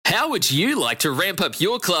How would you like to ramp up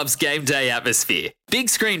your club's game day atmosphere? Big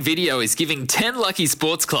Screen Video is giving 10 lucky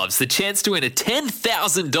sports clubs the chance to win a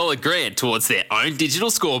 $10,000 grant towards their own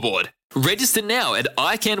digital scoreboard. Register now at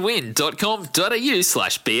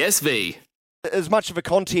iCanWin.com.au/BSV. As much of a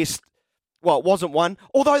contest, well, it wasn't one.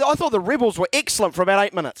 Although I thought the Rebels were excellent for about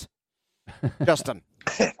 8 minutes. Justin. I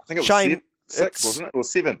think it was Shane, six, wasn't it? Or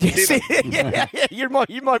seven. Yes, Seven. yeah, you might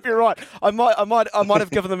be right. I might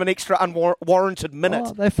have given them an extra unwarranted minute.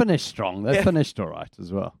 Oh, they finished strong. They finished all right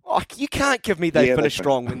as well. Oh, you can't give me they finished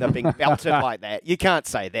strong when they're being belted like that. You can't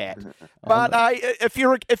say that. But if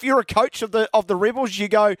you're a coach of the Rebels, you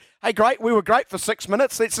go, hey, great, we were great for 6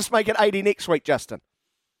 minutes. Let's just make it 80 next week, Justin.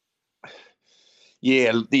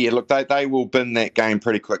 Yeah. Look, they will bin that game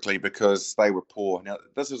pretty quickly because they were poor. Now,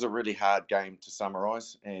 this is a really hard game to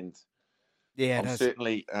summarise, and I'm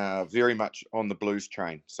certainly very much on the Blues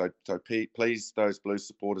train. So please, those Blues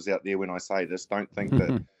supporters out there, when I say this, don't think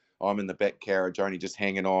that I'm in the back carriage only just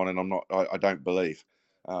hanging on, and I'm not. I don't believe.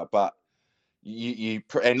 But you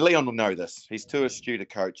and Leon will know this. He's too astute a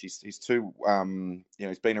coach. He's too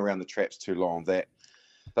he's been around the traps too long. That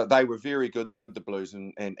they were very good, the Blues,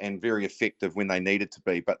 and very effective when they needed to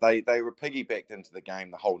be. But they were piggybacked into the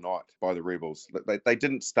game the whole night by the Rebels. They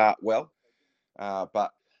didn't start well,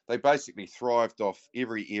 but they basically thrived off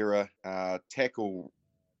every era. Tackle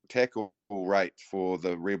rate for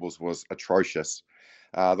the Rebels was atrocious.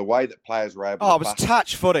 The way that players were able to it was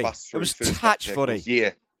touch footy. It was touch footy.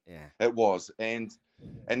 Yeah, it was. And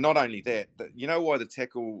not only that, you know why the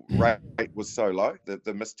tackle rate was so low?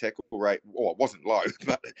 The missed tackle rate, it wasn't low,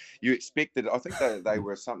 but you expected, I think they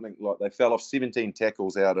were something like, they fell off 17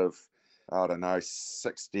 tackles out of,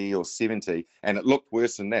 60 or 70, and it looked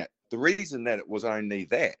worse than that. The reason that it was only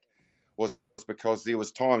that was because there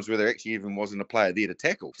was times where there actually even wasn't a player there to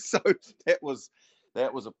tackle. So that was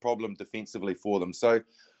a problem defensively for them. So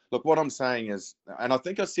look, what I'm saying is, and I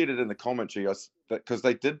think I said it in the commentary, because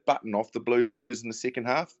they did button off the Blues in the second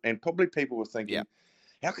half, and probably people were thinking,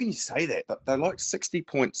 how can you say that? But they're like 60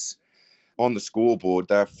 points on the scoreboard.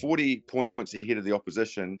 They're 40 points ahead of the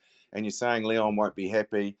opposition, and you're saying Leon won't be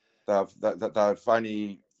happy. They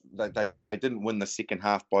didn't win the second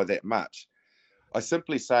half by that much. I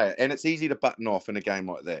simply say it, and it's easy to button off in a game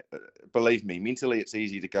like that. Believe me, mentally it's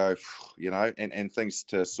easy to go, and things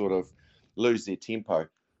to sort of lose their tempo.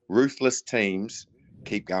 Ruthless teams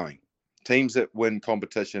keep going. Teams that win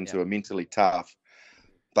competitions who are mentally tough,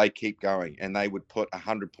 they keep going, and they would put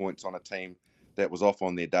 100 points on a team that was off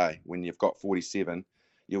on their day. When you've got 47,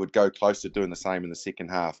 you would go close to doing the same in the second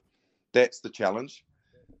half. That's the challenge.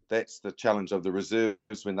 That's the challenge of the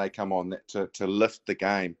reserves when they come on, to lift the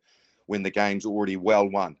game when the game's already well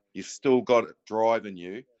won. You've still got a drive in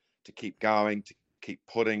you to keep going, to keep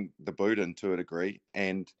putting the boot in to a degree,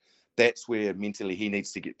 and that's where mentally he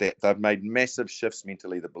needs to get that. They've made massive shifts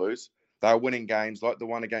mentally, the Blues. They're winning games like the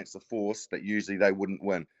one against the Force that usually they wouldn't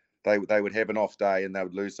win. They would have an off day and they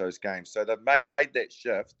would lose those games. So they've made that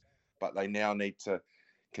shift, but they now need to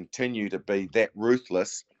continue to be that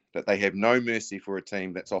ruthless that they have no mercy for a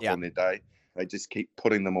team that's off on their day. They just keep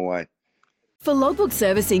putting them away. For logbook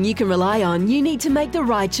servicing you can rely on, you need to make the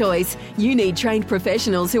right choice. You need trained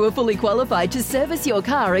professionals who are fully qualified to service your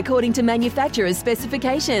car according to manufacturer's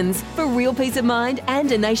specifications. For real peace of mind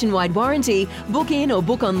and a nationwide warranty, book in or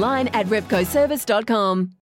book online at repcoservice.com.